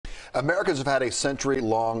Americans have had a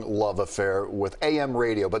century-long love affair with AM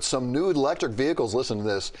radio, but some new electric vehicles, listen to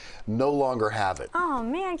this, no longer have it. Oh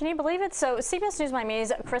man, can you believe it? So CBS News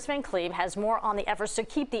Miami's Kris Van Cleave has more on the efforts to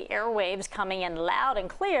keep the airwaves coming in loud and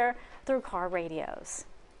clear through car radios.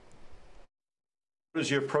 As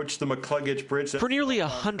you approach the McCluggage Bridge. For nearly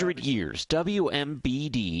 100 years,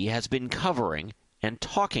 WMBD has been covering and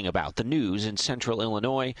talking about the news in central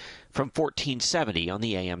Illinois from 1470 on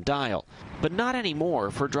the AM dial. But not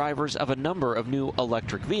anymore for drivers of a number of new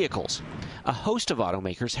electric vehicles. A host of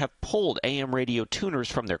automakers have pulled AM radio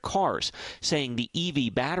tuners from their cars, saying the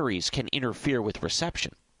EV batteries can interfere with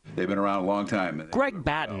reception. They've been around a long time. Greg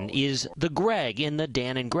Batten is the Greg in the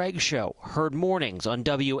Dan and Greg Show, heard mornings on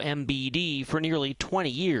WMBD for nearly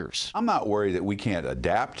 20 years. I'm not worried that we can't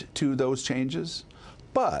adapt to those changes,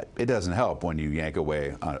 but it doesn't help when you yank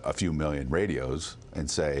away a few million radios and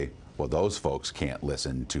say, well, those folks can't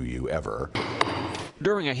listen to you ever.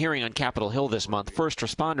 During a hearing on Capitol Hill this month, first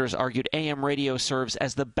responders argued AM radio serves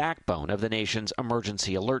as the backbone of the nation's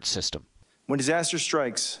emergency alert system. When disaster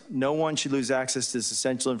strikes, no one should lose access to this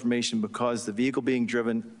essential information because the vehicle being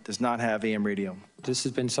driven does not have AM radio. This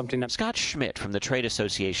has been something that Scott Schmidt from the Trade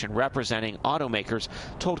Association representing automakers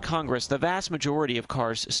told Congress the vast majority of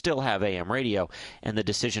cars still have AM radio, and the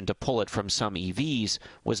decision to pull it from some EVs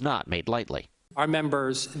was not made lightly. Our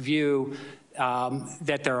members view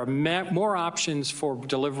that there are more options for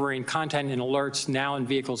delivering content and alerts now in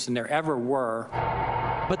vehicles than there ever were.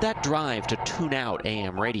 But that drive to tune out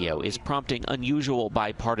AM radio is prompting unusual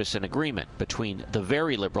bipartisan agreement between the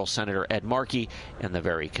very liberal Senator Ed Markey and the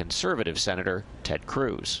very conservative Senator Ted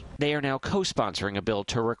Cruz. They are now co-sponsoring a bill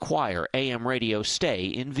to require AM radio stay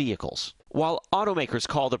in vehicles. While automakers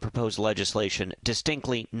call the proposed legislation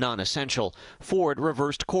distinctly non-essential, Ford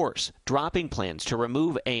reversed course, dropping plans to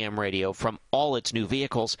remove AM radio from all its new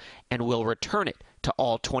vehicles and will return it to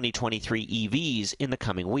all 2023 EVs in the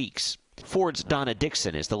coming weeks. Ford's Donna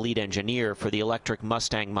Dixon is the lead engineer for the electric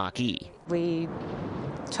Mustang Mach-E. We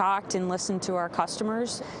talked and listened to our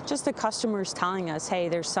customers, just the customers telling us, hey,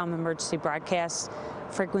 there's some emergency broadcast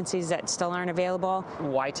frequencies that still aren't available.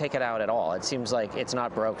 Why take it out at all? It seems like it's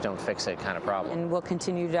not broke, don't fix it kind of problem. And we'll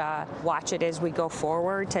continue to watch it as we go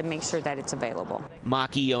forward to make sure that it's available.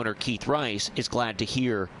 Mach-E owner Keith Rice is glad to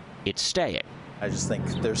hear it's staying. I just think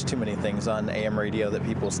there's too many things on AM radio that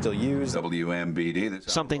people still use. WMBD.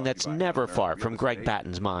 Something that's never far from Greg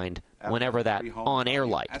Batten's mind whenever that on-air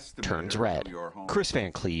light turns red. Kris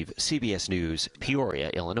Van Cleave, CBS News, Peoria,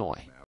 Illinois.